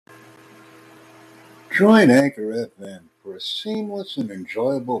Join Anchor FM for a seamless and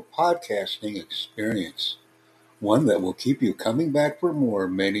enjoyable podcasting experience, one that will keep you coming back for more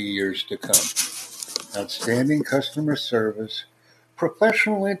many years to come. Outstanding customer service,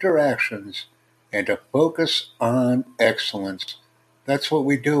 professional interactions, and a focus on excellence. That's what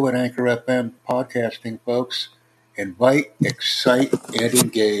we do at Anchor FM podcasting, folks. Invite, excite, and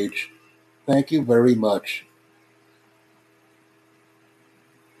engage. Thank you very much.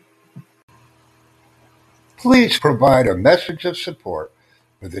 Please provide a message of support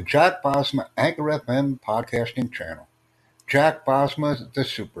for the Jack Bosma Anchor FM podcasting channel. Jack Bosma, The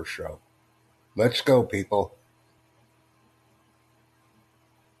Super Show. Let's go, people.